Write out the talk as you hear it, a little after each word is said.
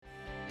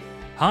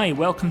Hi,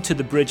 welcome to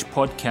the Bridge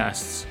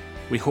Podcasts.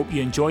 We hope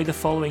you enjoy the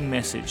following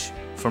message.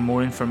 For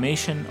more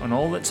information on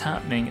all that's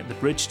happening at the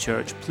Bridge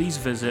Church, please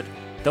visit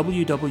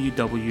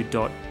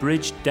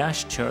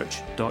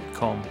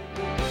www.bridge-church.com.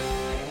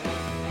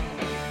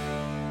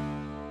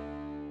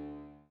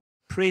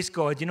 Praise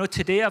God. You know,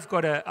 today I've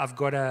got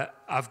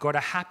a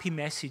happy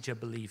message, I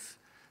believe.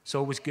 It's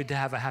always good to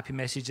have a happy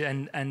message,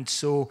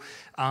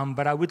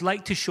 but I would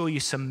like to show you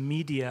some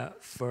media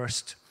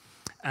first.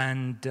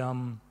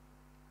 And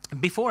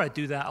before I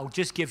do that, I'll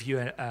just give you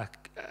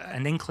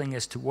an inkling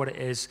as to what it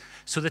is.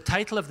 So the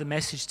title of the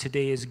message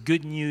today is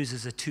Good News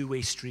is a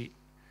Two-Way Street.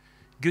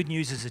 Good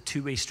news is a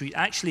two-way street.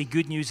 Actually,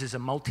 good news is a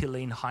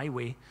multi-lane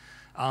highway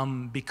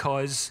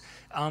because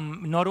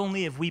not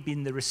only have we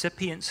been the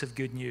recipients of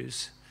good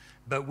news,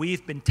 but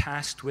we've been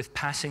tasked with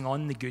passing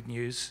on the good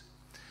news.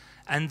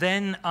 And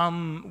then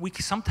we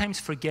sometimes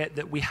forget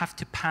that we have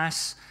to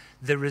pass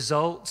the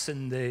results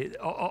and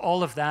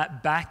all of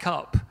that back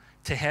up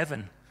to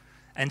heaven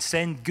and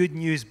send good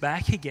news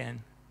back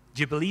again.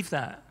 Do you believe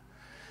that?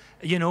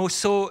 You know,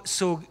 so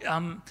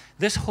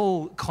this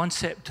whole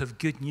concept of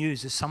good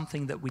news is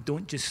something that we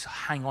don't just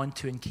hang on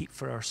to and keep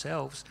for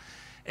ourselves.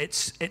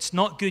 It's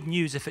not good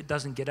news if it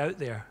doesn't get out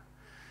there.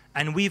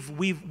 And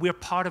we're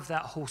part of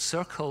that whole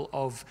circle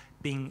of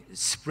being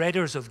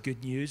spreaders of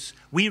good news.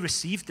 We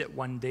received it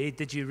one day.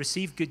 Did you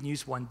receive good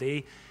news one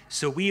day?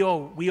 So we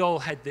all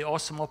had the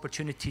awesome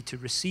opportunity to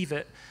receive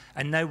it,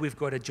 and now we've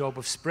got a job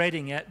of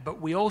spreading it.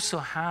 But we also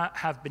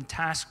have been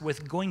tasked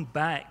with going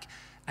back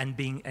and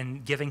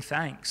giving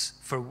thanks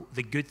for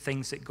the good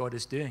things that God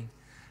is doing.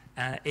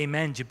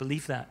 Amen. Do you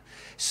believe that?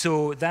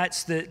 So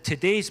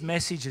today's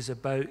message is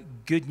about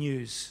good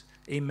news.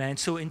 Amen.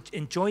 So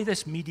enjoy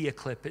this media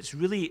clip. It's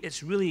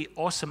really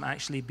awesome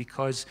actually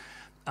because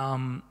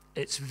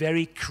it's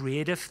very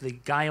creative. The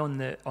guy on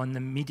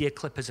the media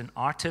clip is an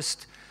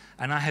artist,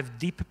 and I have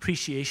deep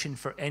appreciation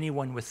for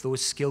anyone with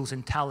those skills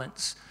and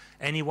talents.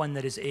 Anyone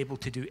that is able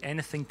to do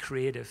anything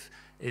creative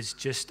is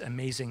just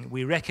amazing.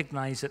 We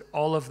recognize that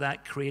all of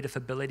that creative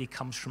ability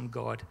comes from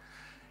God.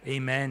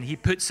 Amen. He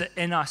puts it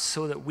in us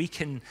so that we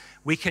can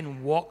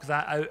walk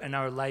that out in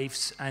our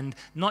lives, and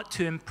not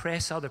to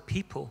impress other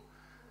people,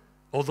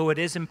 although it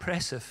is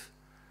impressive,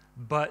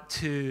 but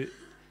to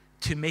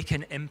make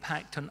an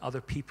impact on other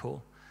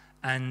people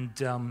and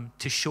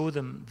to show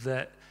them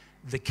that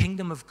the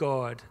kingdom of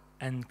God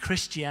and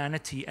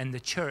Christianity and the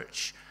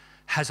church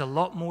has a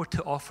lot more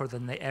to offer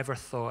than they ever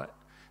thought,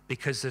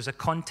 because there's a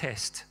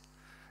contest.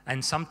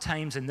 And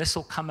sometimes, and this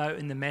will come out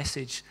in the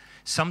message,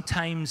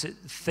 sometimes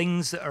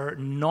things that are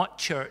not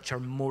church are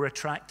more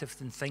attractive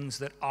than things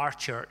that are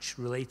church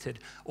related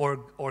or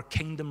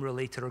kingdom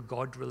related or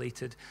God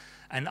related.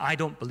 And I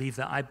don't believe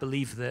that. I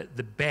believe that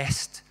the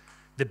best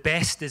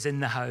is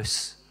in the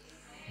house.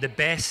 The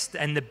best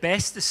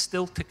is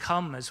still to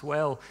come as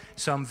well.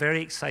 So I'm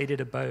very excited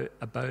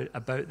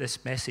about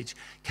this message.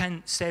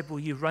 Seb, will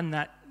you run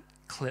that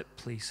clip,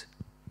 please?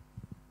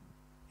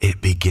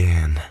 It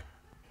began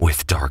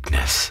with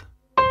darkness.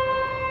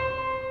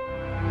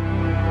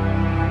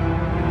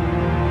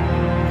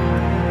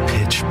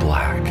 Pitch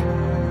black.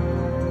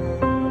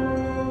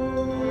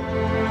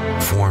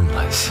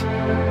 Formless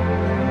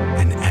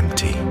and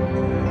empty.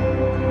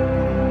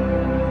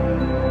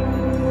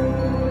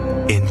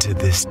 Into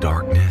this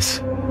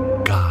darkness,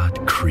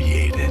 God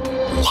created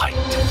light.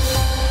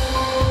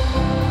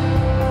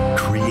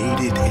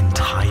 Created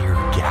entire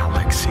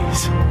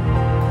galaxies.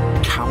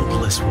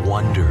 Countless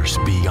wonders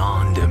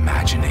beyond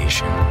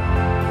imagination.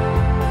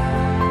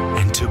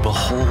 And to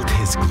behold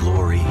his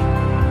glory,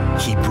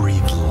 he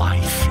breathed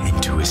life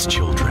into his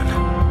children.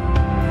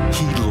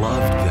 He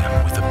loved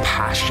them with a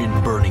passion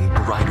burning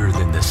brighter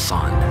than the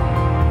sun.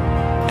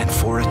 And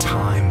for a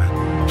time,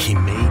 he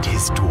made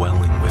his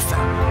dwelling with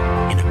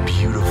them in a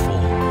beautiful,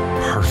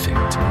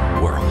 perfect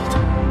world.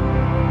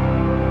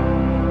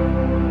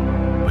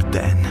 But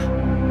then,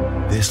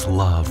 this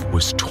love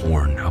was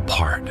torn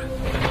apart,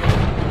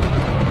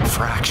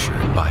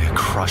 fractured by a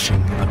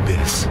crushing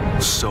abyss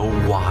so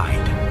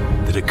wide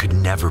that it could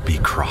never be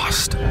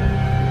crossed.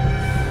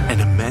 An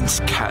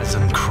immense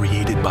chasm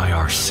created by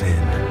our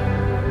sin,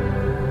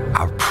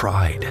 our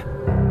pride,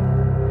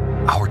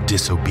 our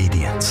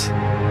disobedience.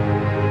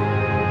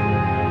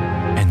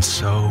 And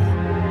so,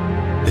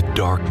 the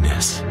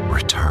darkness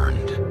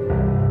returned,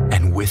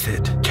 and with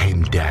it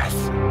came death,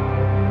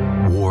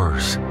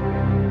 wars,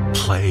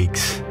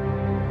 plagues,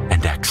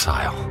 and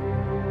exile.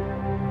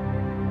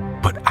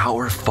 But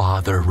our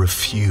Father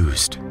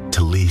refused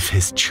to leave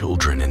his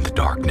children in the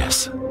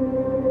darkness.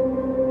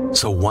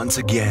 So once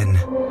again,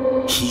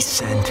 he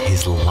sent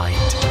his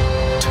light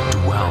to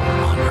dwell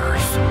on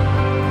earth,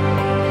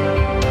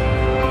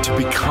 to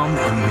become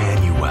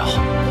Emmanuel,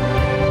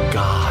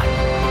 God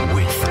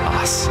with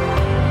us,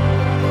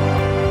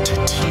 to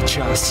teach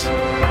us,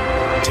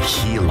 to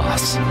heal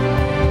us,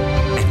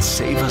 and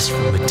save us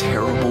from the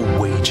terrible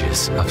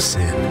wages of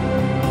sin.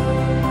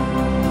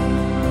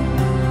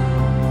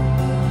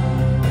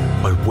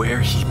 But where where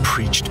he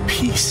preached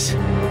peace,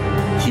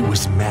 he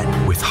was met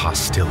with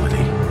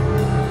hostility.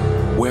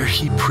 Where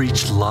he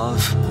preached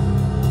love,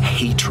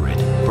 hatred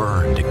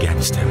burned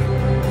against him.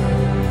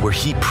 Where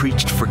he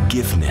preached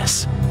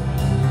forgiveness,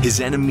 his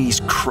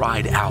enemies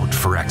cried out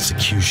for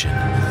execution.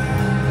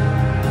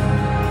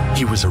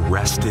 He was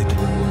arrested,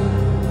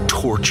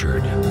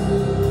 tortured,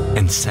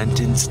 and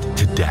sentenced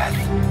to death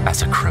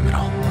as a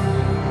criminal.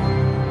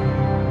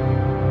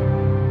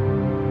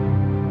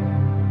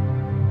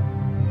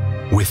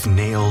 With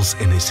nails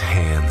in his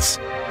hands,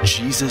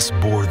 Jesus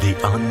bore the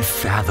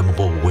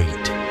unfathomable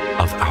weight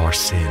of our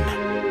sin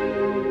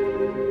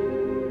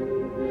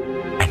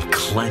and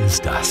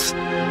cleansed us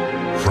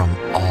from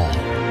all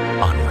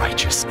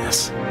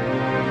unrighteousness.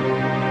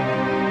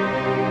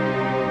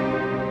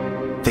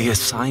 They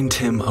assigned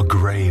him a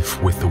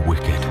grave with the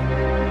wicked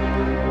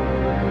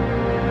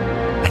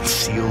and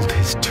sealed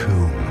his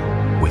tomb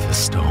with a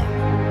stone.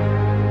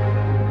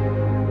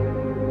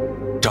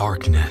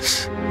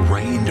 Darkness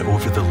reigned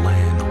over the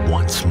land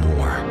once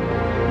more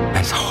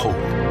as hope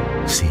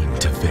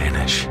seemed to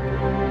vanish.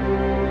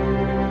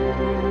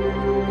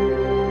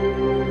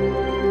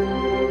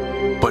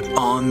 But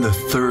on the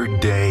third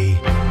day,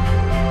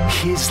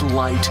 his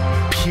light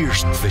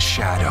pierced the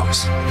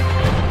shadows.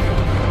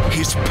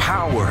 His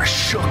power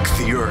shook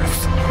the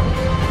earth.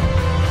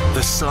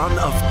 The Son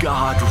of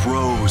God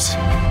rose,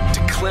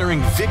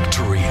 declaring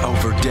victory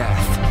over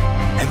death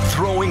and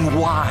throwing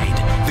wide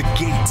the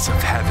gates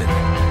of heaven.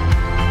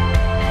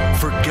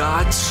 For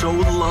God so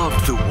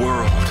loved the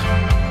world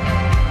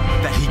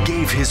that he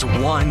gave his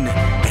one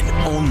and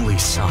only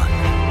Son,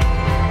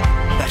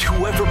 that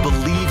whoever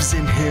believes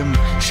in him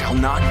shall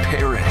not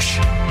perish,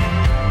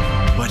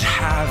 but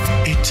have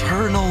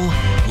eternal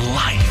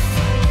life.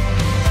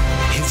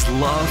 His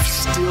love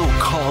still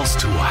calls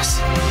to us.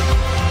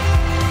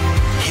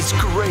 His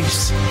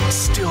grace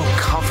still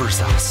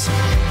covers us.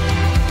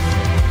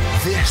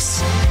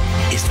 This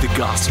is the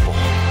gospel.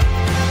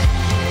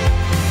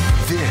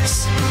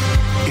 This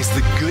is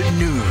the good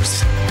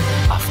news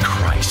of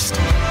Christ.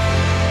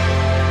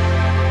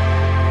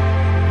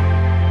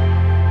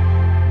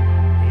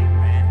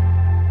 Amen.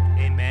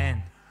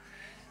 Amen.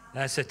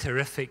 That's a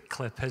terrific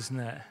clip, isn't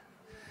it?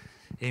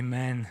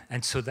 Amen.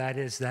 And so that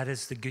is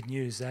the good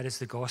news. That is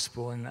the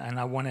gospel. And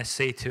I want to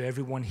say to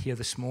everyone here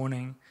this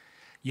morning,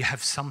 you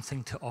have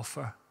something to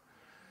offer.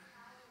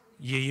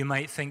 You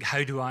might think,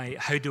 how do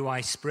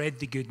I spread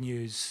the good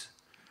news?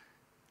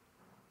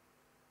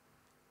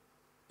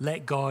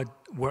 Let God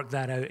work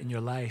that out in your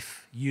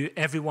life.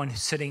 Everyone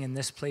who's sitting in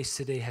this place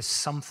today has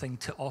something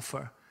to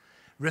offer.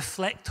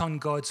 Reflect on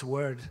God's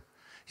word.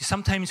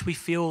 Sometimes we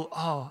feel,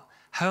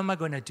 how am I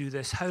going to do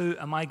this? How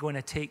am I going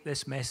to take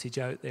this message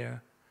out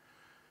there?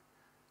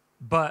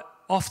 But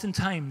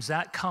oftentimes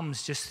that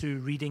comes just through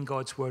reading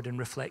God's word and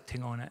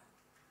reflecting on it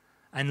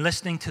and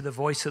listening to the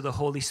voice of the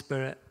Holy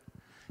Spirit.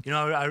 You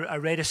know, I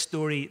read a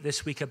story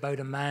this week about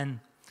a man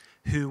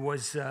who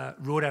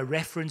wrote a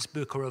reference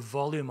book or a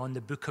volume on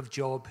the book of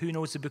Job. Who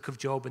knows the book of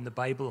Job in the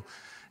Bible?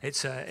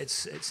 It's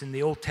in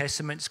the Old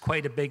Testament. It's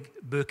quite a big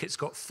book. It's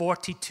got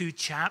 42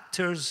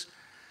 chapters.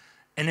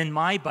 And in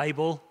my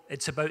Bible,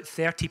 it's about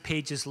 30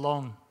 pages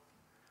long.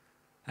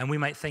 And we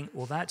might think,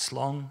 well, that's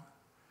long.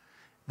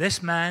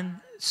 This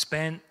man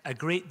spent a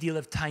great deal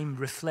of time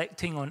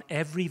reflecting on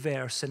every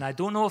verse. And I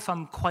don't know if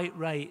I'm quite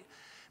right,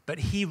 but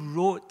he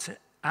wrote,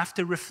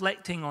 after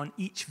reflecting on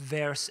each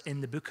verse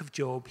in the book of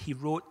Job, he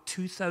wrote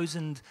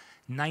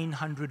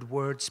 2,900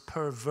 words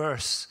per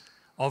verse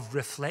of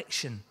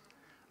reflection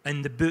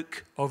in the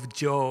book of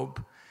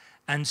Job.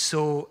 And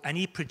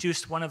he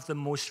produced one of the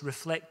most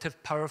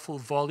reflective, powerful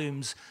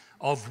volumes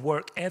of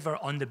work ever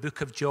on the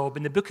book of Job.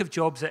 And the book of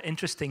Job's an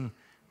interesting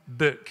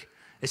book,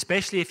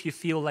 especially if you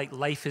feel like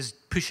life is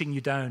pushing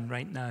you down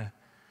right now.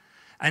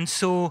 And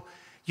so,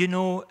 you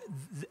know,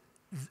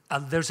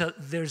 there's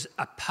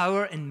a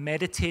power in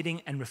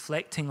meditating and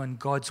reflecting on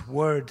God's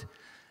word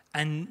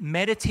and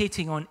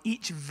meditating on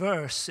each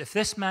verse. If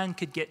this man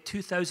could get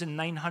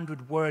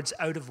 2,900 words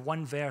out of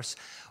one verse,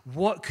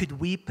 what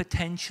could we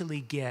potentially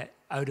get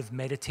out of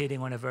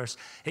meditating on a verse?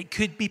 It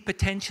could be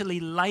potentially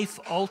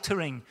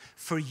life-altering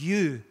for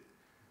you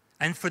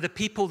and for the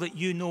people that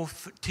you know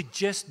to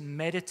just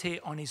meditate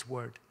on his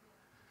word.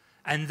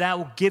 And that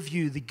will give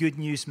you the good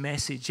news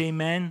message.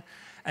 Amen?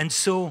 And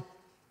so,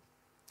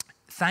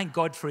 thank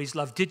God for his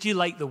love. Did you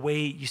like the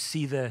way you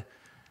see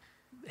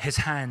his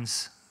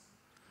hands?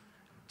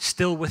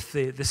 Still with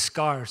the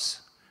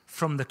scars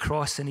from the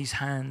cross in his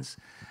hands.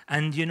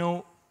 And you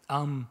know,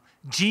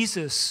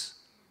 Jesus,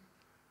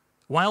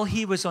 while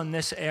he was on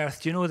this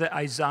earth, do you know that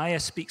Isaiah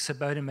speaks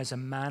about him as a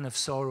man of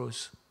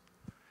sorrows?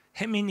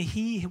 I mean,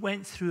 he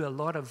went through a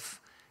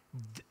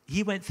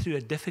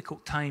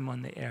difficult time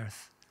on the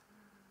earth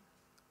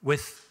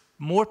with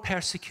more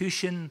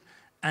persecution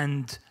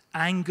and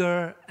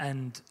anger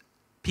and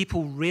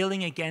people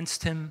railing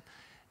against him,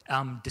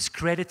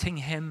 discrediting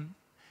him,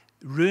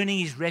 ruining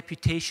his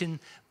reputation,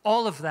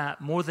 all of that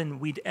more than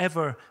we'd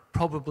ever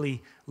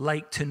probably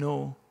like to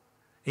know.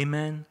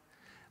 Amen?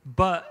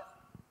 But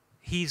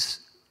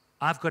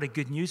I've got a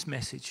good news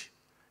message.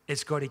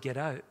 It's got to get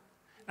out.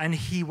 And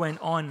he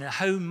went on.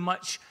 How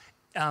much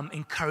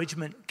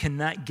encouragement can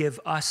that give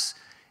us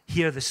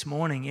here this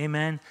morning?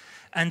 Amen.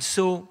 And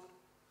so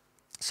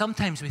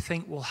sometimes we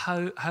think, well,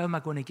 how am I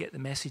going to get the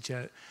message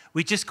out?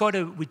 We just got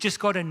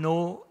to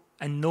know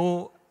and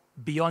know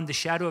beyond the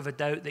shadow of a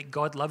doubt that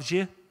God loves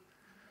you.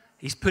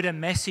 He's put a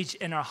message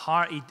in our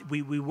heart.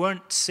 We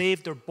weren't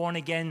saved or born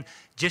again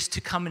just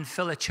to come and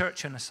fill a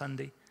church on a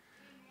Sunday,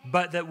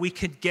 but that we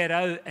could get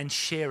out and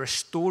share a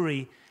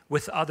story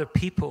with other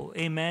people.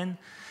 Amen.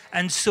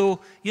 And so,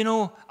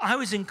 I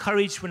was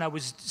encouraged when I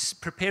was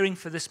preparing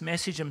for this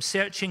message. I'm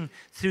searching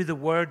through the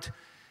Word,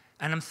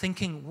 and I'm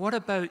thinking, what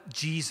about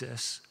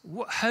Jesus?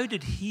 How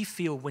did he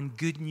feel when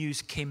good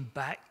news came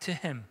back to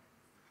him?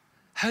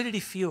 How did he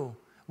feel?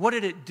 What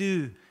did it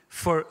do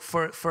for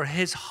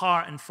his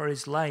heart and for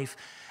his life?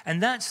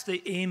 And that's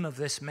the aim of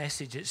this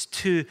message. It's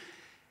to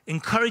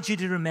encourage you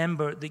to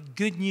remember that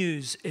good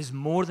news is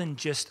more than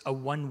just a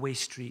one-way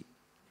street.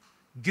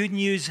 Good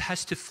news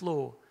has to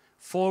flow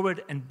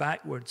forward and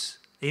backwards.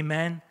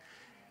 Amen.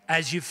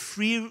 As you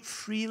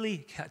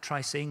freely,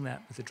 try saying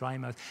that with a dry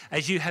mouth.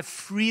 As you have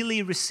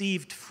freely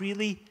received,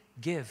 freely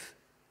give.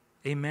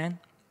 Amen.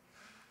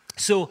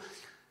 So,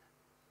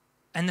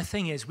 and the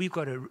thing is, we've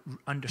got to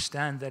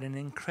understand that an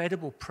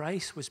incredible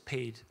price was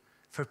paid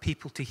for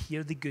people to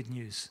hear the good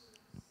news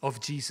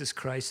of Jesus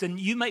Christ. And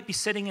you might be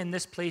sitting in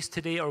this place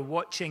today or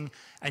watching,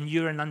 and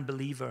you're an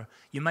unbeliever.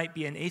 You might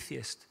be an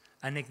atheist,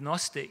 an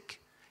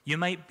agnostic. You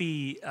might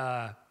be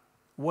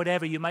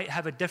whatever. You might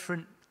have a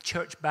different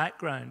church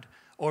background,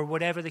 or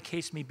whatever the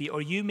case may be.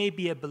 Or you may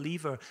be a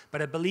believer,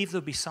 but I believe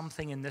there'll be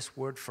something in this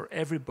word for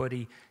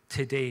everybody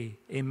today.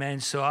 Amen.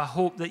 So I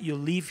hope that you'll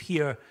leave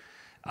here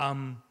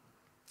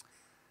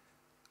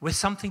with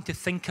something to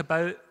think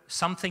about,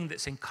 something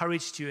that's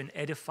encouraged you and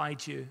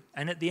edified you.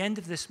 And at the end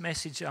of this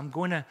message, I'm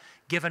going to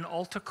give an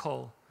altar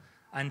call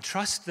and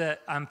trust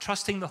that I'm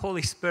trusting the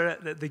Holy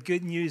Spirit that the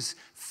good news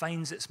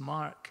finds its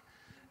mark.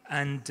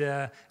 And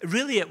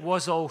really, it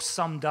was all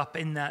summed up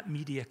in that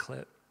media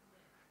clip.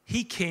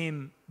 He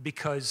came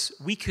because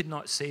we could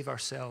not save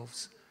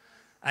ourselves.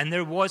 And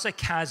there was a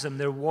chasm,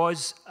 there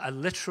was a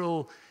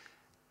literal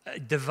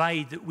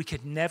divide that we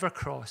could never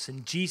cross.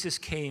 And Jesus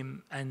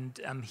came and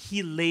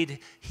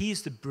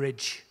he's the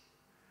bridge.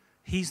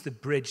 He's the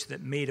bridge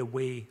that made a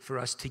way for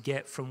us to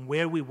get from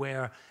where we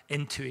were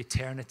into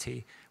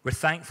eternity. We're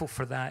thankful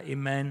for that.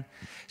 Amen.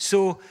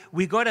 So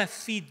we got to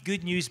feed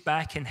good news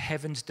back in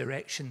heaven's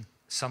direction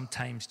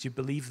sometimes. Do you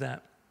believe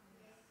that?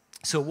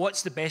 So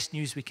what's the best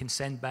news we can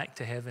send back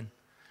to heaven?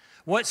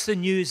 What's the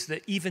news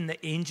that even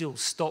the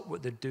angels stop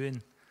what they're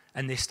doing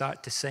and they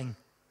start to sing?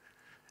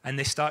 And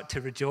they start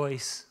to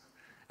rejoice,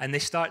 and they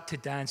start to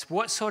dance.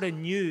 What sort of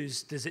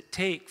news does it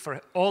take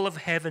for all of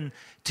heaven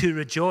to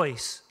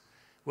rejoice?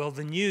 Well,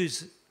 the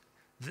news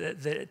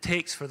that it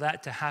takes for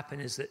that to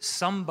happen is that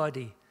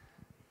somebody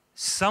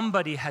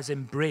has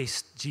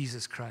embraced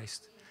Jesus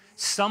Christ.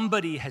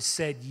 Somebody has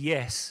said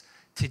yes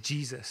to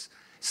Jesus.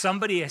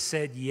 Somebody has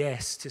said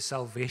yes to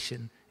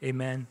salvation.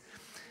 Amen.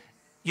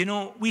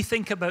 We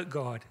think about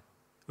God.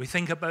 We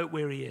think about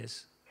where he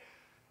is.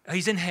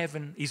 He's in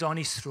heaven. He's on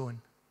his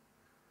throne.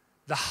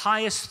 The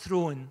highest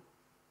throne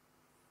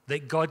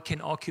that God can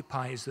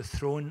occupy is the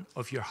throne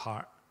of your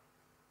heart.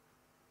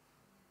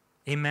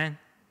 Amen.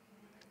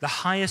 The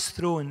highest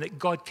throne that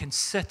God can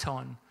sit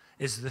on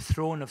is the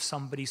throne of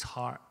somebody's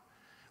heart.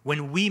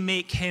 When we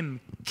make him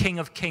King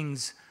of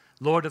Kings,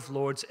 Lord of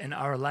Lords in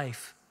our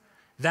life,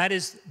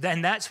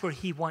 that's where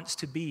he wants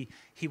to be.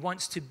 He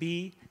wants to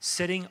be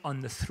sitting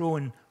on the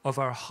throne of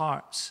our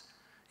hearts.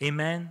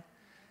 Amen.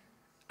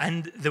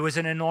 And there was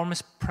an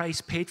enormous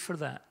price paid for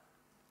that.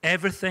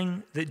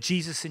 Everything that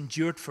Jesus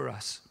endured for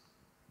us.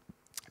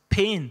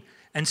 Pain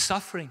and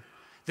suffering.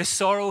 The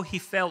sorrow he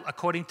felt,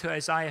 according to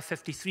Isaiah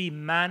 53,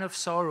 man of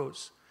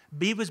sorrows.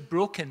 He was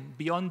broken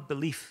beyond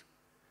belief.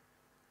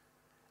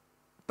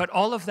 But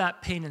all of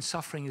that pain and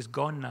suffering is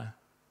gone now.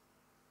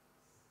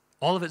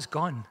 All of it's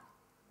gone.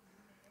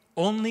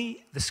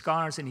 Only the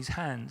scars in his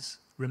hands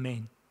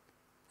remain.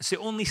 It's the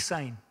only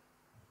sign.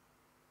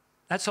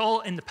 That's all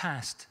in the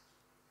past.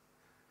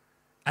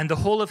 And the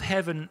whole of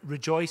heaven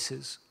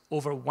rejoices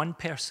over one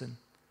person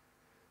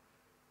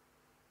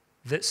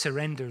that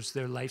surrenders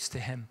their lives to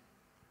him.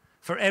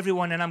 For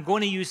everyone, and I'm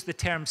going to use the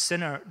term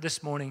sinner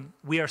this morning,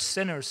 we are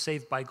sinners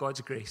saved by God's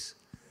grace.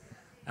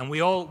 And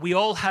we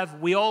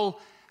all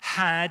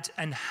had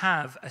and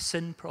have a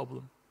sin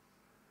problem.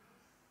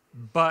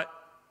 But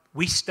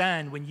we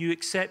stand, when you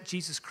accept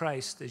Jesus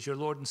Christ as your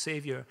Lord and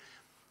Savior,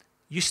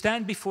 you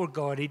stand before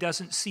God. He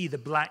doesn't see the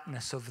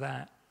blackness of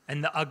that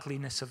and the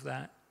ugliness of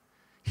that.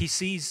 He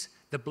sees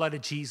the blood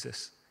of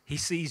Jesus. He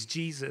sees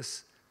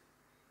Jesus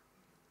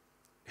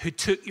who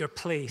took your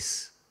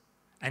place,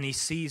 and he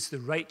sees the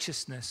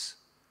righteousness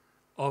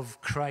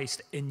of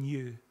Christ in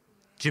you.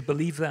 Do you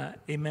believe that?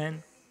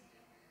 Amen.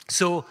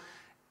 So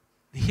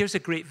here's a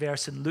great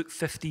verse in Luke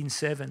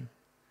 15:7.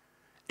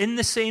 In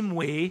the same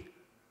way,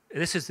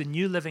 this is the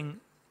New Living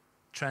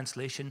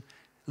Translation,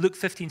 Luke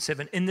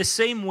 15:7. In the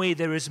same way,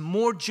 there is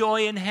more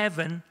joy in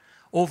heaven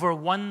over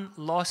one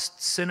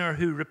lost sinner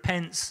who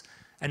repents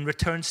and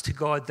returns to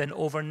God than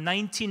over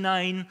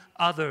 99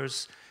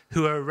 others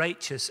who are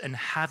righteous and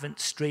haven't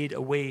strayed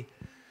away.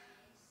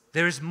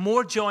 There is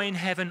more joy in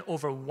heaven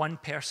over one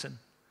person.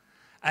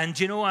 And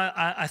you know,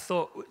 I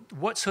thought,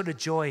 what sort of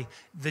joy?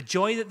 The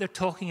joy that they're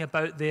talking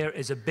about there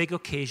is a big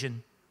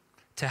occasion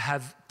to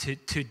have,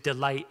 to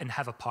delight and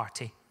have a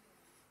party,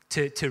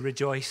 to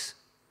rejoice.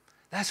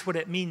 That's what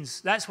it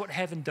means. That's what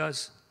heaven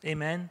does.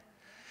 Amen.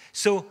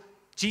 So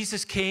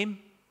Jesus came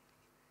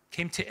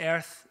to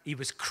earth. He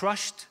was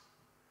crushed,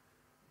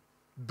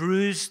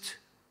 bruised,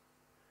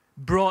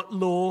 brought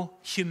low,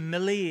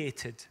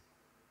 humiliated,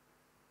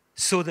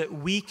 so that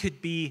we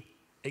could be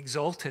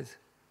exalted.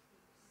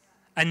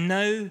 And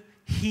now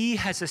he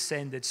has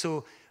ascended.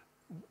 So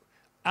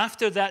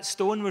after that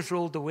stone was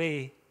rolled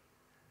away,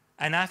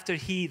 and after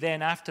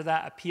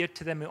that appeared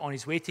to them on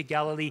his way to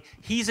Galilee,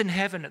 he's in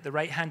heaven at the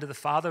right hand of the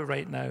Father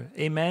right now.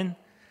 Amen.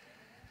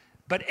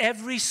 But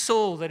every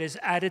soul that is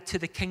added to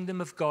the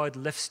kingdom of God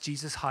lifts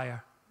Jesus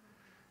higher.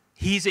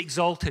 He's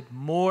exalted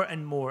more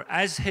and more.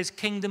 As his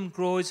kingdom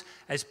grows,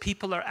 as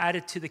people are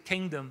added to the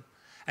kingdom.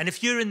 And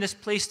if you're in this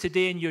place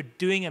today and you're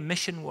doing a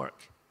mission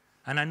work,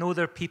 and I know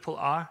there people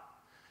are,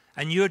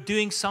 and you're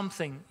doing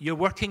something, you're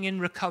working in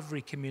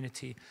recovery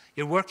community,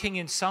 you're working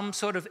in some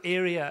sort of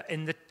area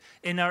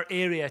in our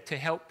area to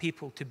help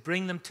people, to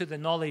bring them to the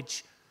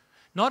knowledge,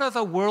 not of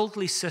a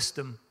worldly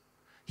system.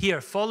 Here,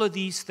 follow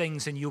these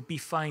things and you'll be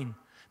fine.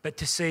 But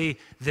to say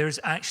there's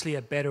actually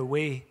a better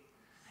way.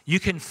 You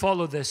can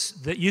follow this,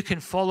 that you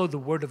can follow the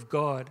Word of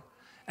God.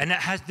 And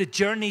the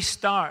journey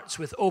starts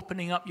with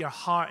opening up your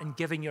heart and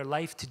giving your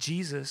life to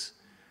Jesus.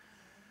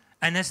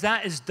 And as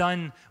that is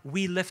done,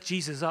 we lift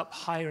Jesus up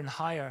higher and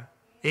higher.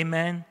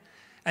 Amen.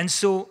 And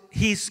so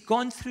he's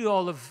gone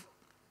through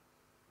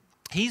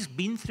he's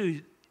been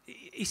through,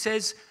 he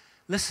says,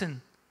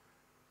 listen,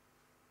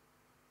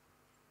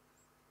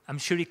 I'm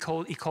sure he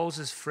calls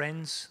his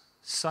friends,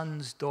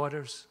 sons,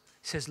 daughters.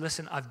 He says,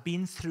 listen, I've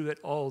been through it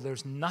all.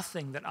 There's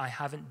nothing that I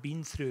haven't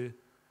been through.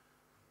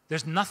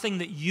 There's nothing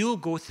that you'll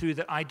go through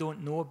that I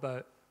don't know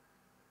about.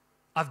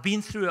 I've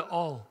been through it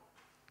all.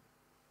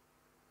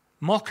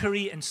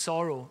 Mockery and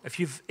sorrow. If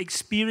you've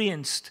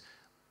experienced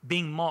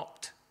being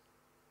mocked,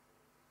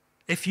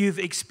 if you've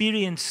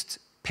experienced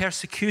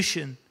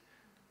persecution,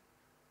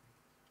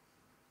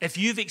 if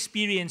you've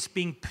experienced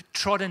being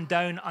trodden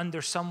down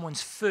under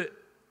someone's foot,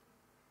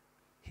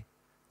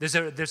 there's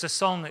a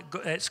song,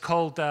 it's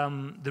called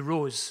The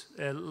Rose.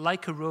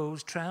 Like a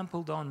rose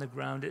trampled on the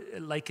ground.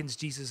 It likens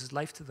Jesus'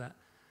 life to that.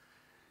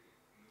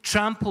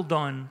 Trampled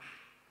on,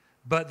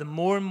 but the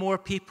more and more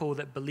people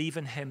that believe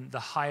in him, the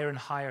higher and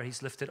higher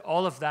he's lifted.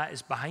 All of that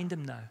is behind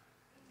him now.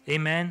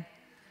 Amen?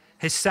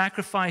 His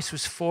sacrifice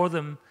was for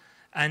them,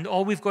 and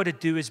all we've got to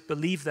do is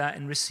believe that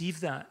and receive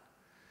that.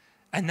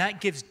 And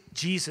that gives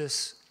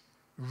Jesus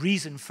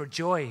reason for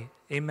joy.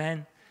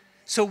 Amen?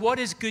 So what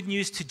is good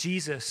news to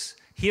Jesus?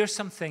 Here's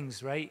some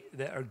things, right,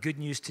 that are good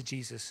news to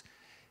Jesus.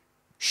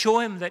 Show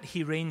him that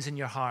he reigns in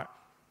your heart.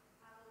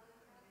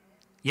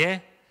 Yeah?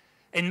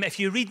 And if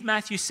you read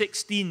Matthew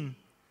 16,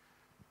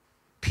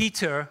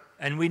 Peter,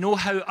 and we know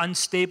how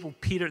unstable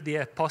the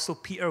Apostle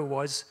Peter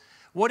was,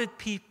 what did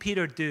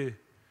Peter do?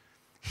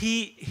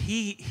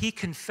 He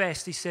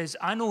confessed. He says,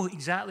 I know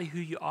exactly who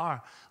you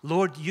are.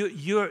 Lord,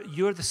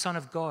 you're the Son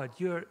of God.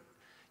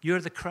 You're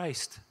the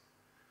Christ.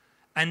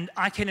 And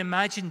I can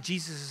imagine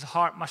Jesus'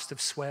 heart must have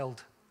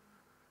swelled.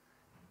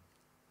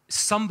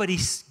 Somebody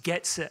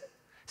gets it.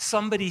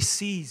 Somebody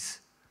sees.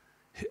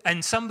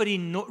 And somebody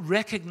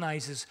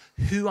recognizes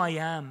who I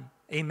am.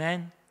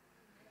 Amen?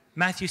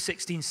 Matthew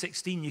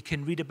 16:16, you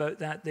can read about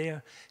that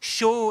there.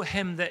 Show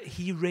him that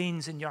he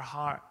reigns in your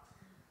heart.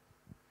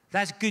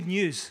 That's good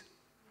news.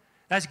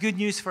 That's good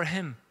news for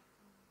him.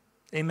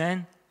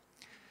 Amen?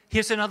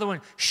 Here's another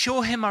one.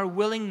 Show him our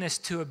willingness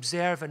to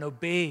observe and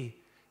obey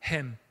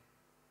him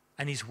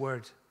and his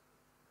word.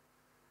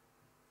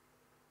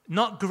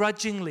 Not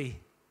grudgingly,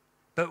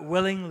 but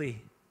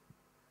willingly.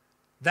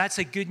 That's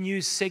a good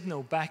news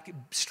signal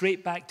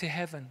straight back to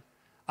heaven.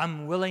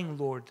 I'm willing,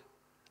 Lord.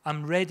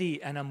 I'm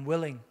ready and I'm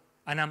willing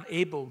and I'm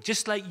able,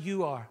 just like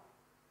you are.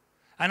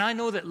 And I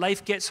know that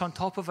life gets on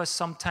top of us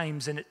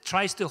sometimes and it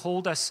tries to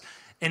hold us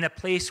in a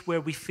place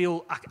where we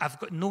feel, I've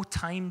got no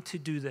time to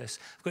do this.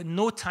 I've got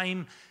no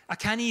time. I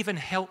can't even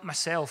help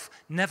myself,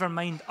 never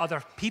mind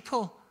other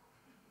people.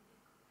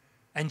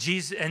 And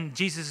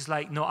Jesus is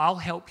like, no, I'll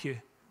help you.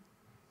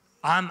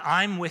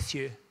 I'm with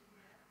you.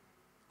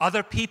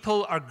 Other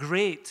people are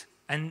great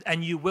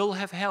and you will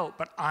have help,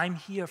 but I'm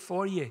here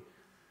for you.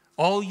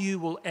 All you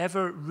will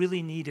ever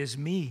really need is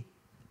me.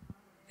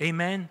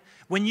 Amen.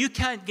 When you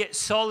can't get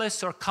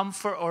solace or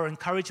comfort or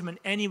encouragement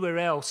anywhere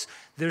else,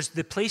 there's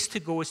the place to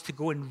go is to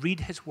go and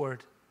read his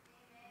word.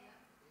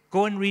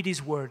 Go and read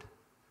his word.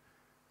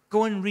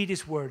 Go and read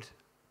his word.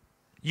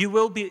 You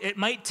will be, it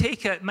might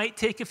take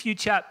a few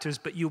chapters,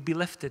 but you'll be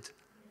lifted.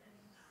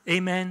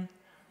 Amen.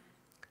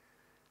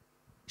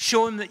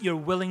 Show him that you're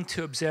willing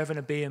to observe and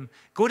obey him.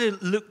 Go to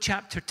Luke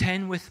chapter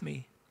 10 with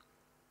me.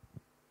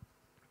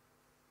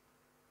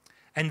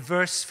 And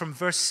from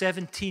verse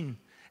 17.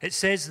 It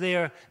says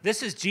there,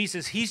 this is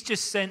Jesus. He's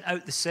just sent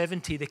out the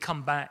 70. They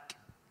come back.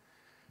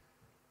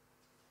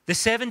 The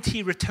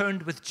 70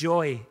 returned with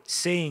joy,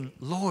 saying,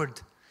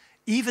 Lord,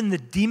 even the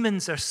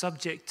demons are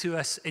subject to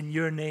us in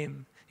your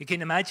name. You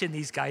can imagine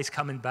these guys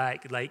coming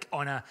back like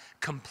on a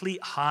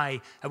complete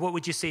high. And what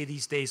would you say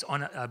these days?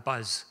 On a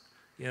buzz.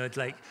 You know, it's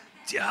like,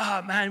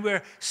 yeah, man,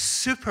 we're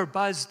super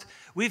buzzed.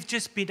 We've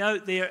just been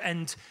out there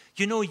and,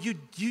 you know, you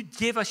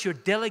gave us your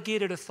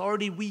delegated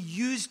authority. We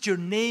used your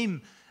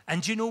name.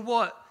 And you know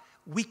what?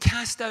 We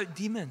cast out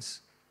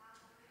demons.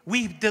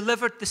 We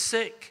delivered the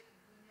sick.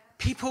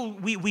 People,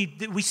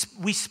 we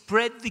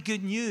spread the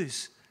good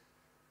news.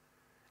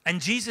 And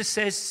Jesus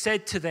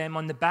said to them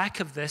on the back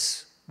of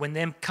this, when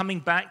them coming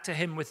back to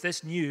him with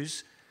this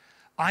news,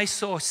 I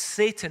saw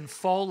Satan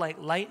fall like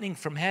lightning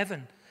from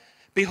heaven.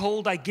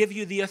 Behold, I give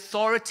you the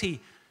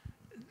authority.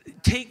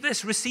 Take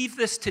this, receive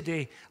this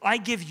today. I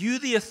give you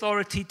the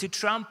authority to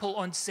trample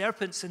on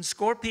serpents and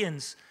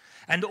scorpions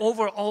and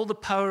over all the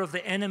power of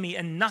the enemy,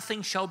 and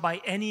nothing shall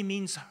by any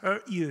means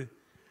hurt you.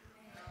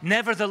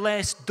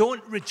 Nevertheless,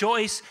 don't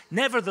rejoice in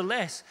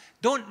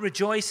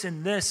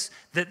this,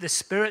 that the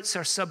spirits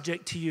are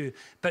subject to you,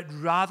 but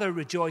rather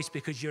rejoice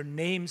because your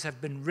names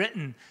have been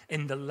written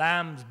in the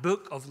Lamb's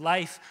book of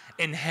life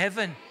in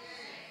heaven.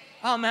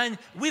 Oh man,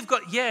 we've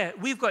got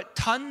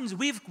tons,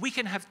 we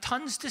can have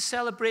tons to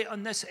celebrate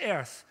on this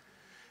earth.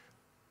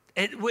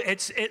 It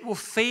will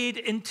fade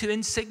into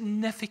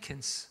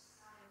insignificance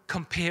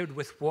compared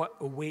with what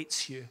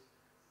awaits you,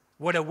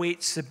 what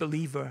awaits the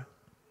believer.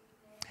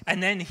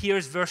 And then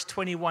here's verse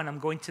 21. I'm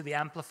going to the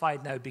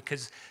Amplified now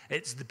because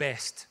it's the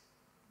best.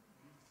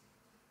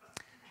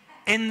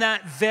 In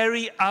that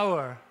very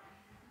hour,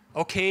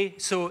 okay,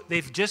 so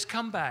they've just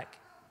come back.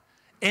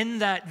 In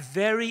that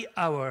very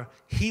hour,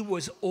 he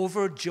was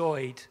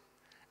overjoyed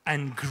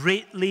and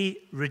greatly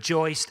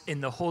rejoiced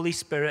in the Holy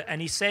Spirit.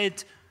 And he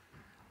said,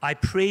 I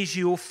praise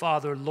you, O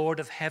Father, Lord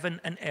of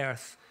heaven and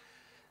earth,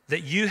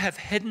 that you have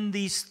hidden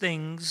these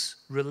things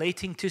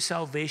relating to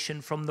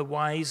salvation from the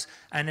wise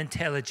and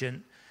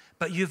intelligent,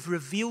 but you've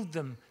revealed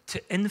them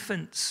to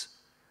infants,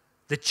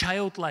 the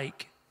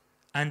childlike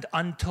and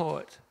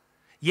untaught.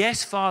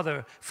 Yes,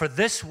 Father, for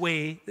this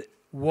way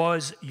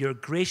was your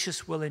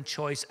gracious will and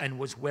choice and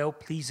was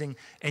well-pleasing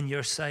in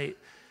your sight.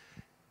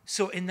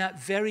 So in that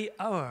very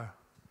hour,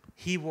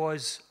 he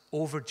was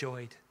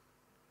overjoyed.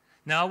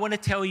 Now, I want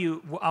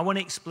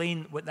to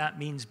explain what that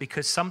means,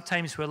 because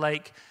sometimes we're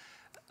like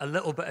a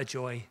little bit of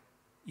joy,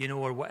 you know,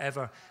 or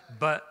whatever,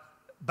 but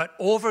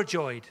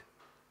overjoyed.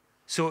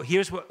 So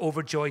here's what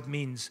overjoyed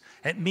means.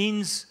 It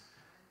means,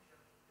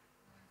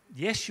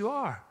 yes, you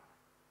are.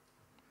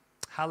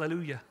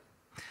 Hallelujah.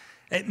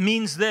 It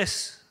means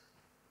this,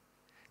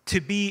 to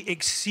be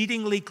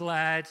exceedingly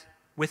glad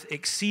with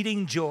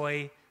exceeding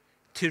joy,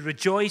 to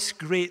rejoice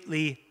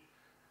greatly,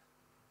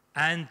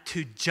 and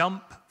to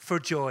jump for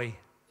joy.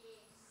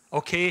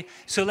 Okay,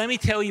 so let me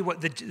tell you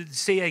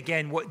say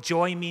again what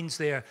joy means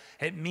there.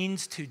 It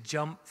means to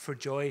jump for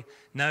joy.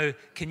 Now,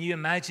 can you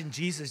imagine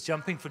Jesus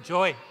jumping for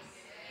joy?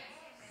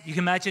 You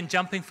can imagine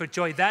jumping for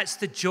joy. That's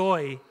the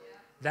joy.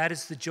 That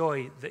is the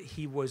joy that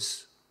he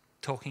was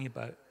talking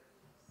about.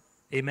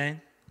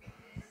 Amen?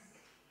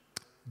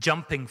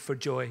 Jumping for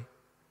joy.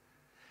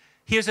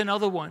 Here's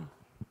another one.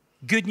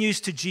 Good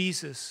news to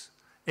Jesus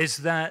is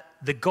that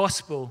the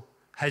gospel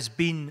has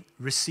been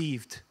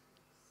received.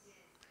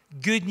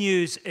 Good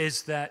news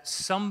is that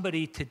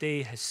somebody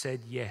today has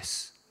said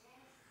yes.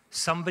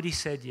 Somebody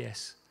said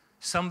yes.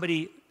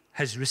 Somebody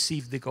has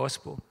received the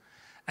gospel.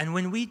 And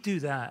when we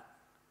do that,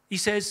 he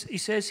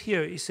says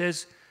here,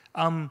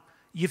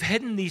 you've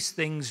hidden these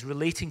things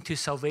relating to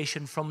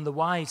salvation from the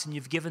wise, and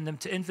you've given them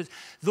to infants.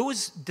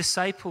 Those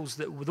disciples,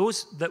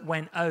 those that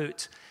went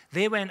out,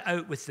 they went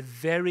out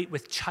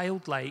with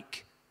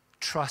childlike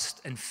trust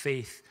and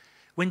faith.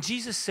 When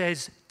Jesus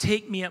says,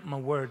 take me at my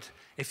word,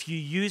 if you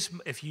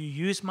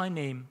use my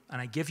name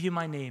and I give you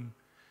my name,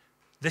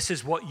 this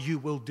is what you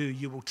will do.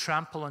 You will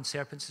trample on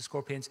serpents and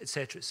scorpions,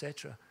 etc.,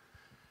 etc.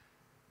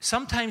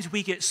 Sometimes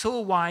we get so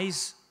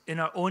wise in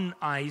our own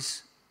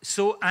eyes,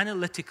 so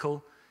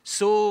analytical,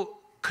 so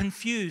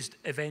confused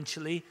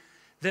eventually,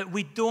 that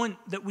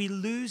we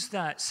lose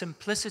that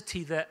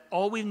simplicity that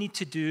all we need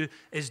to do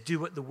is do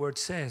what the word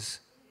says.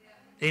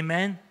 Yeah.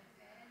 Amen?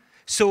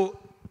 So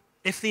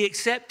if the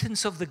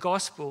acceptance of the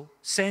gospel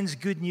sends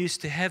good news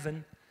to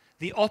heaven,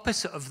 the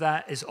opposite of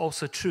that is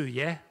also true,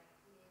 yeah?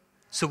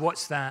 So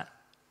what's that?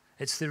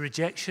 It's the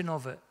rejection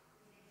of it.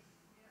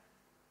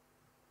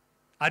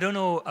 I don't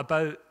know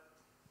about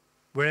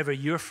wherever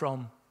you're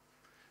from,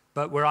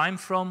 but where I'm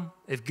from,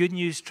 if good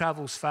news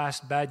travels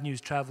fast, bad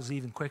news travels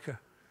even quicker.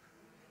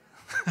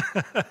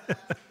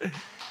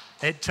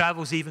 It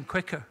travels even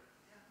quicker.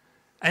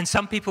 And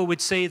some people would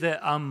say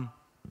that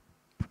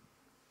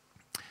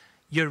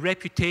your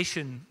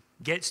reputation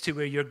gets to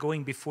where you're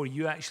going before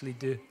you actually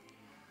do.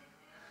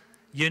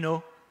 You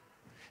know?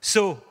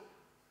 So,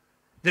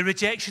 the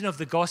rejection of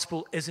the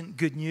gospel isn't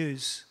good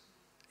news.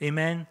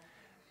 Amen?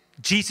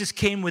 Jesus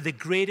came with the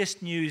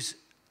greatest news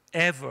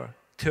ever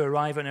to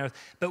arrive on earth.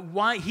 But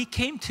why? He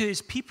came to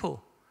his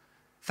people.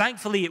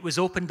 Thankfully, it was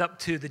opened up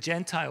to the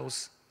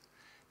Gentiles.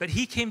 But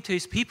he came to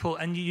his people,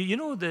 and you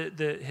know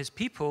his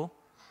people,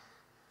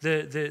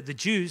 the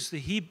Jews, the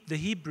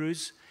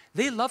Hebrews,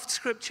 they loved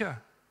Scripture.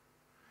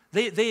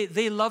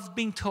 They loved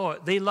being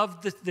taught. They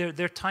loved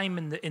their time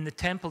in the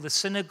temple, the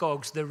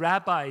synagogues, the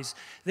rabbis.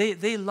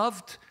 They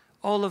loved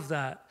all of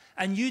that.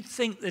 And you'd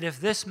think that if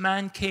this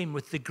man came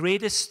with the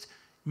greatest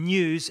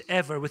news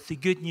ever, with the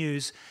good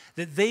news,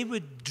 that they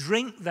would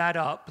drink that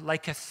up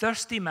like a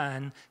thirsty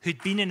man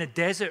who'd been in a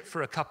desert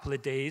for a couple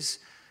of days.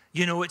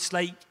 You know, it's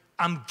like,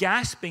 I'm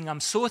gasping,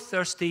 I'm so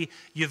thirsty,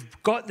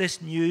 you've got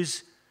this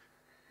news.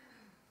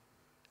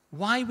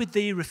 Why would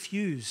they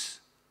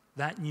refuse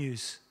that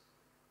news?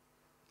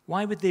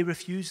 Why would they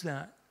refuse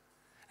that?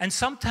 And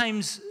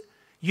sometimes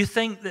you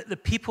think that the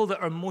people that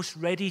are most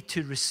ready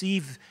to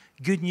receive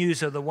good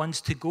news are the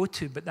ones to go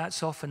to, but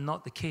that's often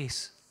not the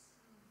case.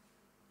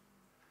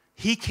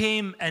 He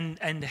came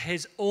and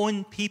his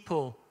own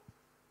people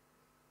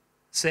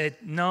said,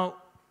 no,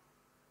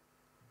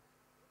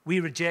 we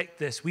reject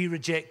this. We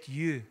reject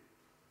you.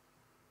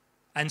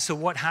 And so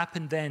what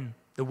happened then?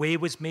 The way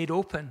was made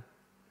open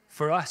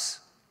for us.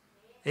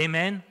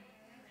 Amen?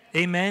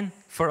 Amen.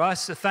 For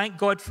us. So thank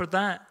God for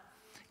that.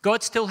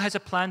 God still has a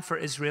plan for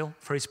Israel,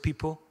 for his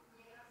people.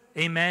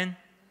 Amen.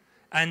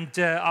 And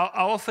I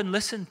often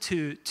listen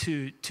to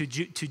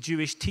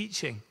Jewish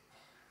teaching.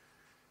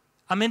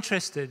 I'm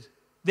interested.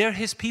 They're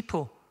his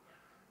people.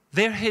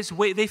 They're his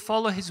way. They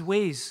follow his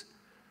ways.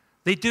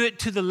 They do it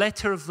to the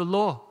letter of the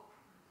law.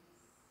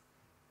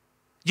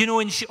 You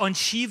know, on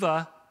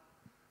Shiva,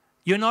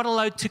 you're not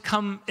allowed to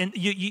come in.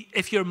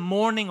 If you're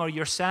mourning or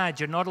you're sad,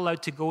 you're not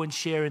allowed to go and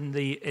share in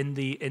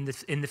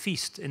the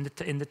feast, in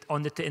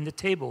the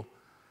table.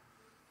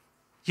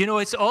 You know,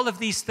 it's all of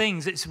these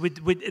things.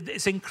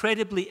 It's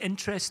incredibly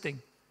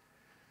interesting.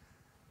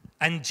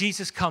 And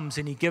Jesus comes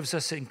and he gives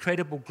us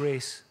incredible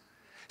grace.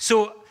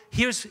 So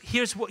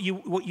here's what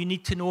you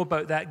need to know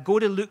about that. Go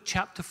to Luke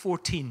chapter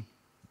 14,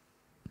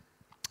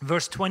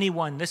 verse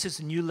 21. This is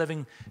the New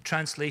Living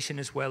Translation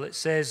as well. It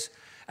says,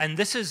 and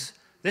this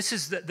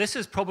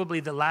is probably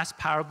the last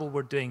parable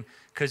we're doing,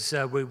 because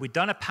we've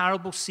done a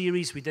parable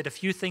series. We did a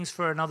few things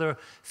for another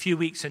few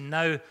weeks, and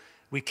now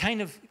we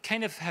kind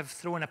of have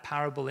thrown a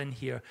parable in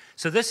here.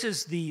 So this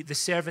is the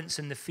servants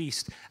in the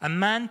feast. A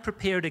man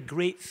prepared a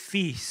great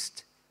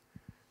feast,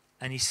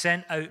 and he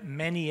sent out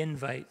many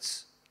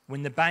invites.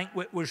 When the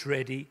banquet was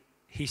ready,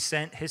 he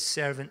sent his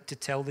servant to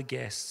tell the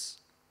guests,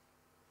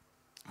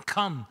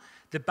 "Come,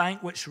 the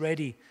banquet's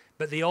ready."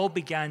 But they all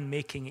began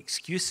making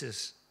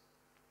excuses.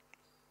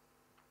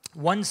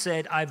 One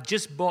said, "I've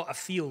just bought a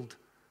field."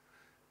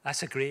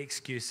 That's a great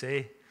excuse,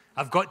 eh?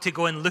 I've got to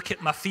go and look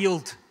at my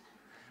field.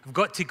 I've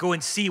got to go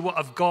and see what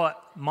I've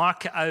got,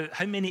 mark it out,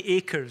 how many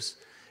acres,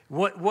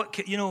 I've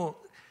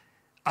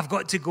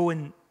got to go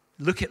and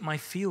look at my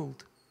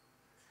field.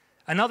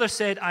 Another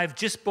said, "I've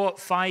just bought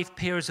 5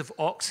 pairs of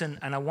oxen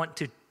and I want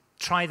to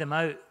try them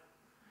out."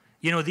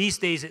 You know, these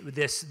days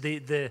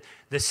the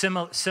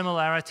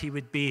similarity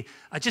would be,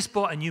 "I just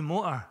bought a new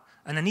motor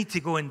and I need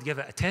to go and give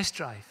it a test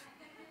drive."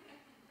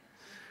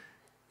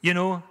 You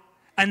know,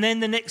 and then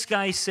the next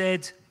guy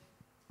said,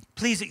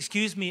 "Please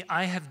excuse me,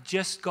 I have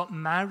just got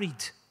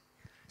married,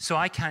 so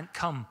I can't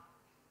come."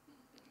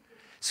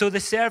 So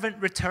the servant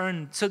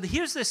returned. So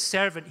here's this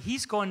servant.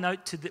 He's gone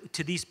out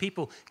to these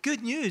people.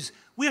 Good news,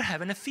 we're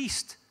having a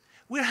feast.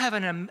 We're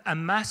having a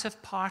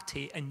massive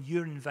party and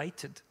you're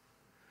invited.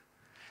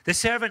 The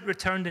servant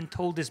returned and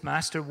told his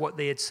master what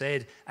they had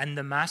said, and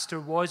the master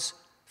was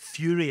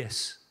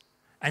furious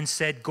and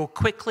said, "Go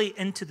quickly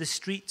into the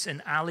streets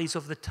and alleys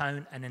of the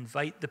town and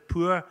invite the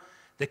poor,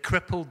 the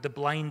crippled, the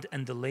blind,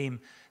 and the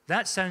lame."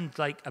 That sounds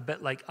a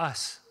bit like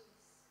us.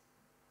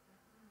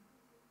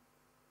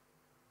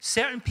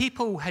 Certain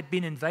people had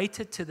been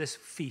invited to this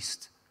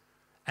feast,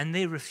 and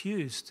they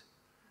refused.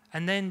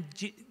 And then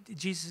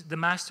Jesus, the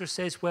master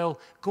says, "Well,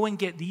 go and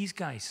get these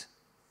guys."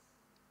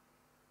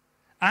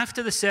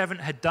 After the servant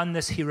had done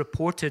this, he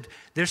reported,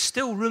 "There's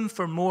still room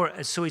for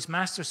more." So his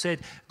master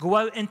said, "Go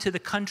out into the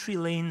country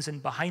lanes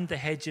and behind the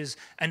hedges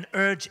and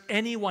urge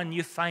anyone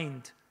you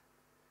find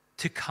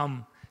to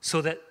come,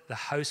 so that the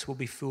house will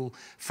be full.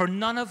 For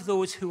none of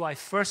those who I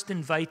first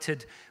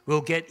invited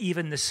will get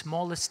even the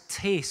smallest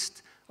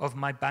taste of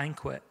my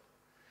banquet."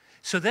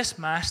 So this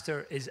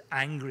master is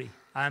angry.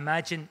 I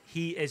imagine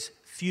he is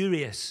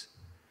furious.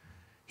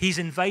 He's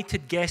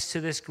invited guests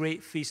to this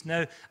great feast.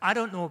 Now, I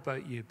don't know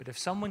about you, but if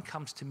someone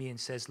comes to me and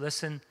says,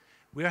 "Listen,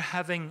 we're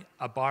having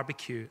a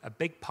barbecue, a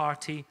big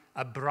party,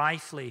 a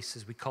braaivleis,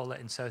 as we call it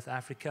in South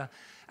Africa,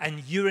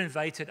 and you're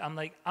invited," I'm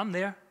like, "I'm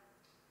there.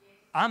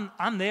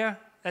 I'm there.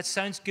 That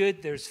sounds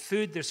good. There's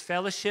food, there's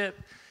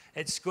fellowship.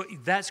 That's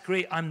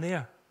great. I'm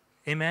there."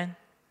 Amen?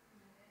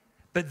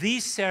 But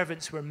these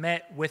servants were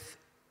met with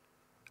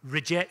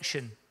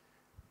rejection,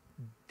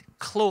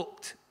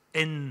 cloaked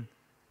in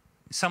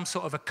some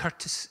sort of a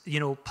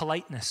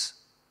politeness.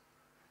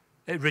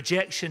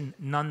 rejection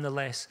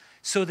nonetheless.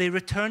 So they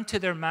returned to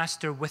their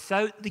master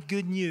without the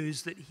good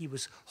news that he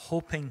was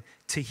hoping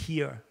to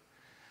hear.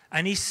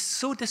 And he's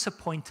so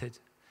disappointed.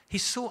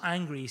 He's so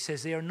angry. He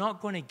says they are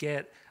not going to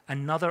get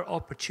another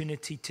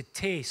opportunity to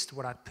taste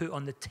what I put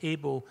on the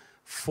table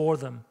for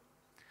them.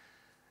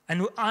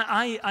 And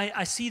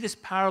I see this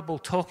parable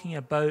talking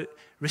about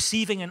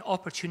receiving an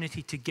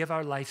opportunity to give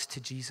our lives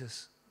to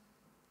Jesus.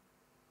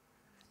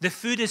 The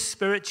food is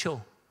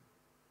spiritual.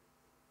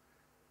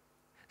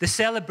 The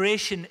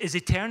celebration is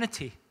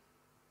eternity.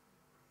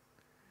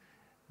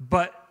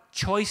 But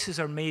choices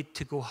are made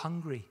to go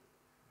hungry.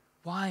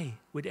 Why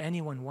would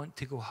anyone want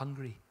to go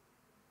hungry?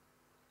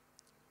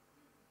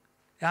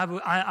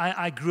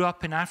 I grew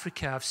up in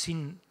Africa. I've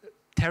seen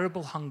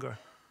terrible hunger.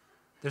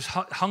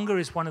 Hunger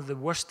is one of the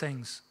worst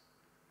things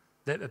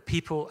that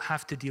people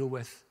have to deal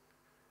with.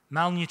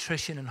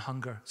 Malnutrition and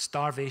hunger,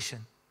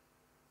 starvation.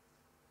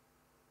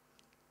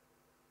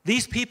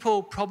 These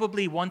people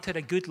probably wanted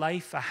a good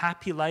life, a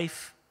happy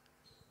life.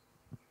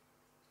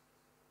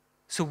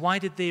 So why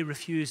did they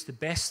refuse the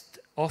best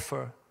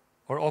offer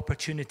or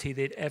opportunity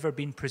they'd ever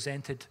been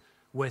presented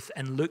with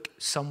and look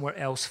somewhere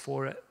else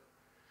for it?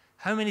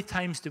 How many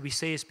times do we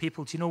say as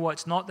people, do you know what,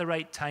 it's not the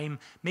right time.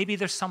 Maybe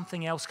there's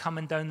something else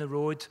coming down the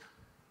road.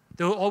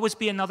 There will always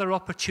be another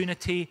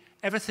opportunity.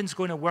 Everything's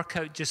going to work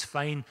out just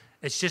fine.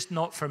 It's just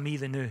not for me,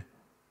 the new.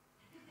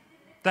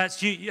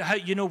 That's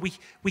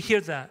we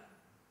hear that.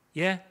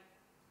 Yeah?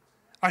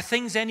 Are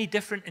things any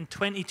different in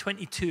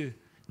 2022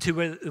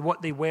 to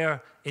what they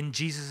were in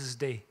Jesus'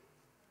 day?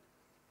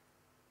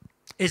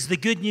 Is the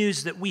good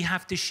news that we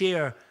have to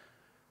share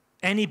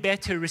any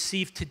better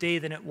received today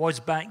than it was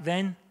back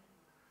then?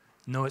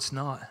 No, it's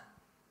not.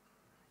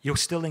 You'll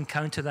still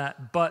encounter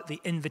that, but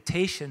the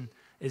invitation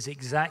is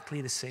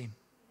exactly the same.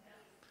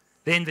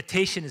 The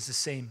invitation is the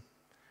same.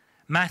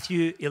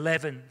 Matthew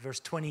 11, verse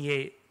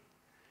 28,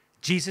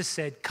 Jesus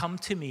said, "Come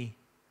to me,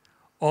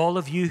 all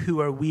of you who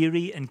are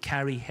weary and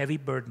carry heavy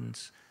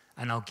burdens,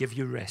 and I'll give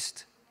you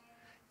rest.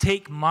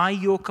 Take my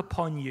yoke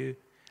upon you.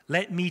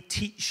 Let me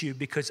teach you,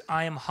 because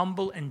I am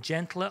humble and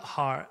gentle at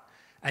heart,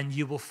 and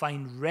you will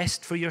find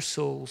rest for your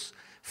souls.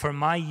 For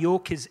my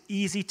yoke is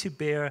easy to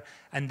bear,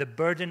 and the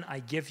burden I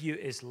give you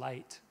is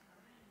light."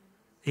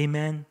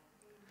 Amen.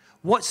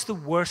 What's the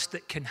worst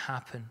that can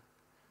happen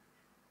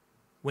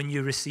when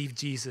you receive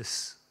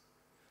Jesus?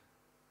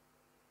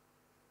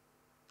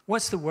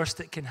 What's the worst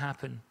that can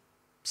happen?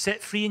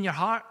 Set free in your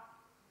heart?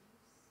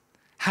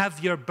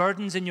 Have your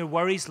burdens and your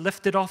worries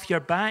lifted off your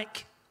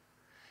back?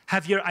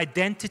 Have your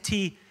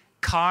identity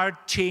card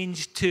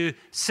changed to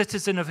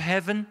citizen of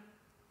heaven?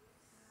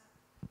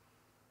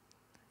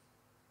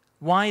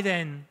 Why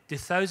then do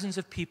thousands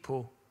of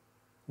people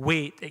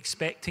wait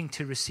expecting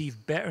to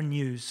receive better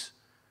news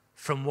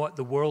from what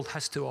the world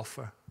has to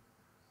offer,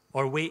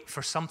 or wait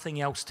for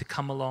something else to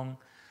come along?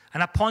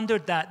 And I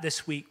pondered that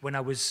this week when I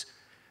was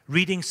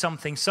reading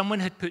something. Someone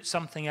had put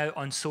something out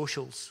on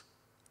socials,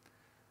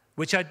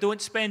 which I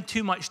don't spend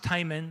too much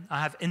time in.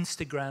 I have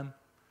Instagram,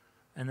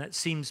 and it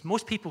seems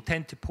most people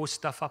tend to post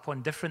stuff up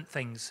on different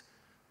things.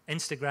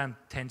 Instagram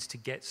tends to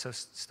get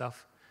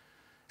stuff.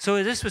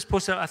 So this was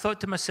posted. I thought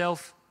to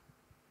myself,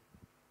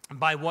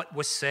 by what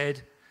was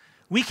said,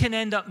 we can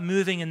end up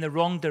moving in the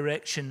wrong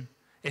direction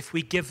if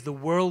we give the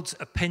world's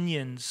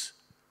opinions,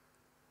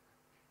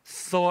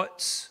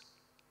 thoughts,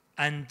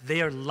 and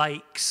their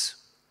likes,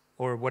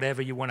 or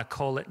whatever you want to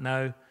call it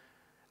now,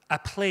 a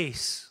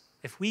place.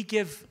 If we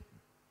give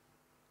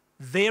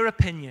their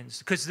opinions,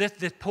 because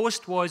the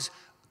post was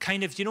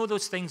kind of, you know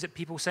those things that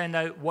people send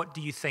out, what do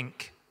you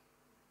think?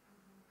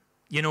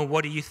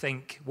 What do you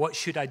think? What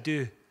should I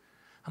do?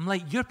 I'm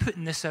like, you're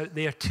putting this out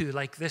there to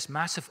like this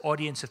massive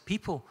audience of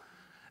people.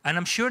 And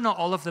I'm sure not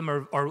all of them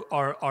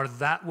are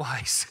that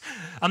wise.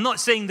 I'm not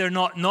saying they're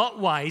not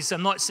wise.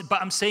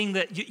 But I'm saying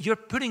that you're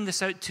putting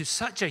this out to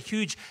such a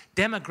huge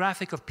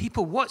demographic of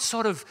people.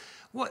 So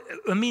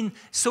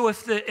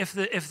if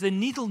the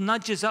needle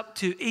nudges up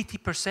to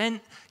 80%,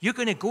 you're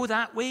going to go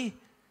that way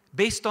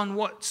based on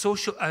what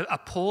a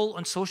poll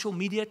on social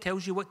media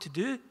tells you what to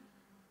do?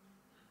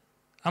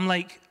 I'm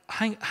like,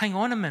 hang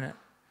on a minute.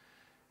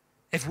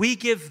 If we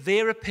give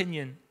their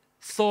opinion,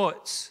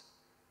 thoughts,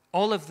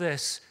 all of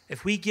this,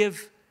 if we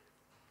give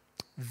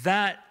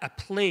that a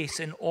place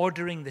in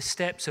ordering the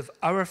steps of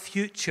our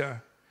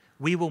future,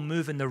 we will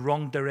move in the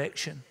wrong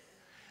direction.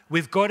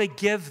 We've got to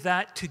give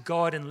that to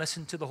God and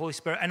listen to the Holy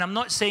Spirit. And I'm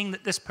not saying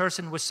that this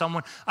person was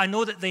someone, I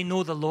know that they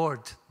know the Lord.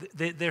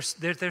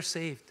 They're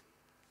saved.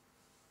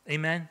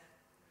 Amen?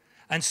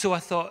 And so I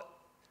thought,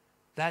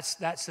 that's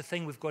the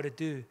thing we've got to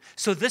do.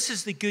 So this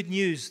is the good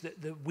news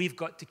that we've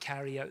got to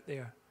carry out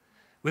there.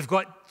 We've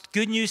got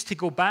good news to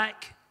go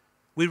back.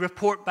 We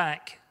report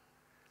back.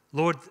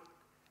 Lord,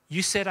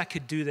 you said I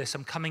could do this.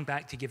 I'm coming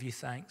back to give you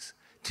thanks,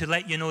 to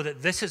let you know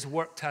that this has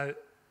worked out.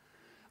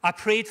 I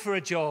prayed for a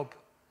job,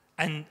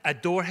 and a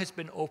door has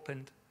been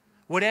opened.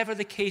 Whatever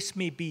the case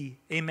may be,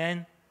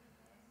 amen?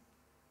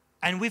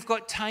 And we've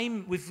got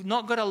time. We've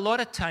not got a lot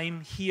of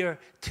time here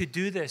to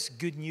do this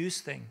good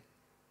news thing,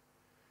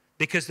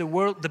 Because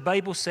the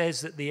Bible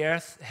says that the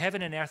earth,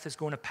 heaven and earth is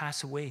going to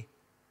pass away,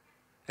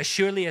 as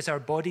surely as our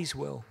bodies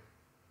will.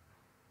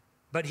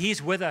 But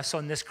he's with us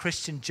on this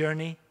Christian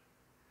journey,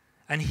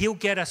 and he'll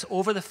get us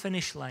over the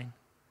finish line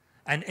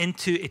and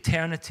into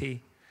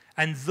eternity.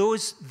 And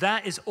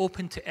that is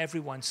open to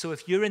everyone. So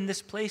if you're in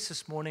this place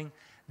this morning,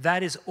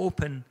 that is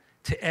open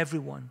to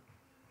everyone.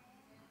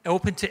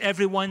 Open to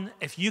everyone.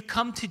 If you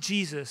come to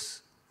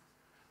Jesus,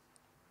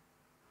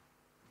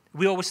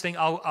 we always think,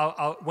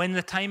 I'll, when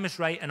the time is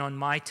right and on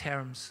my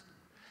terms.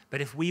 But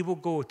if we will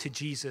go to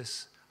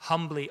Jesus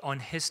humbly on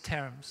his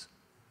terms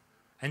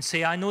and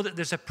say, I know that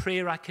there's a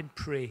prayer I can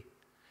pray.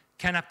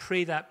 Can I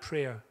pray that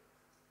prayer?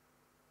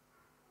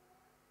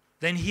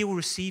 Then he will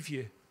receive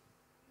you.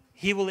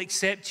 He will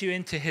accept you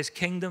into his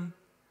kingdom.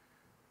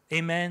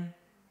 Amen.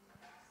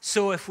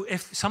 So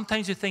if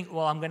sometimes you think,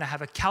 well, I'm going to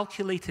have a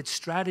calculated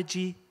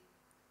strategy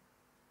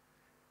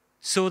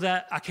so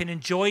that I can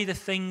enjoy the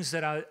things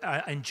that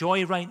I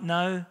enjoy right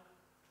now,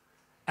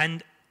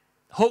 and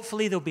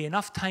hopefully there'll be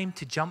enough time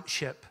to jump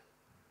ship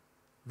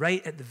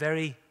right at the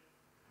very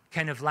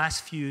kind of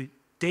last few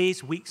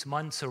days, weeks,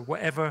 months, or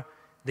whatever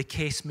the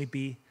case may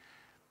be.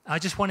 I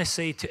just want to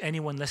say to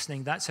anyone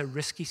listening, that's a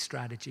risky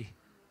strategy.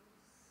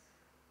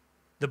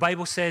 The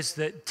Bible says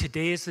that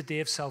today is the day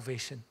of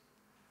salvation.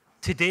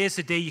 Today is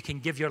the day you can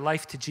give your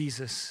life to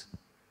Jesus.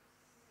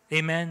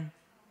 Amen.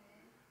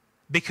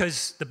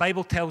 Because the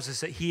Bible tells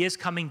us that he is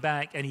coming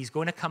back, and he's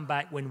going to come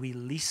back when we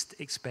least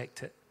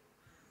expect it.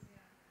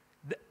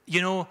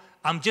 You know,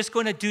 I'm just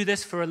going to do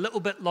this for a little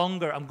bit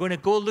longer. I'm going to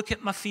go look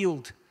at my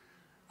field.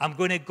 I'm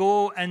going to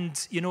go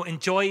and,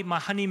 enjoy my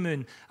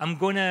honeymoon. I'm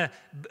going to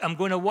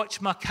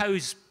watch my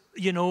cows,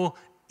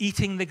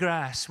 eating the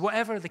grass,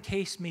 whatever the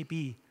case may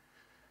be.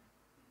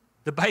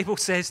 The Bible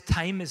says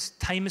time is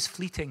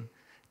fleeting.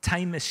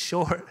 Time is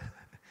short.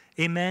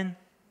 Amen?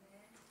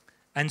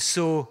 And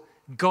so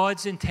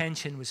God's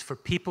intention was for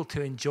people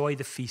to enjoy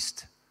the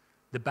feast,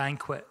 the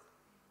banquet.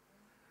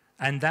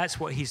 And that's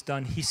what he's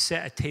done. He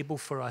set a table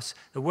for us.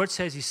 The word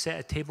says he set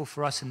a table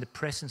for us in the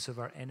presence of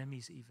our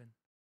enemies even.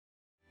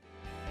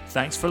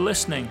 Thanks for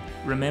listening.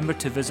 Remember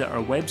to visit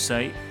our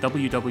website,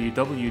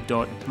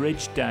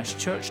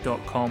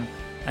 www.bridge-church.com,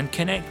 and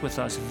connect with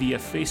us via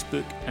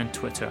Facebook and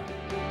Twitter.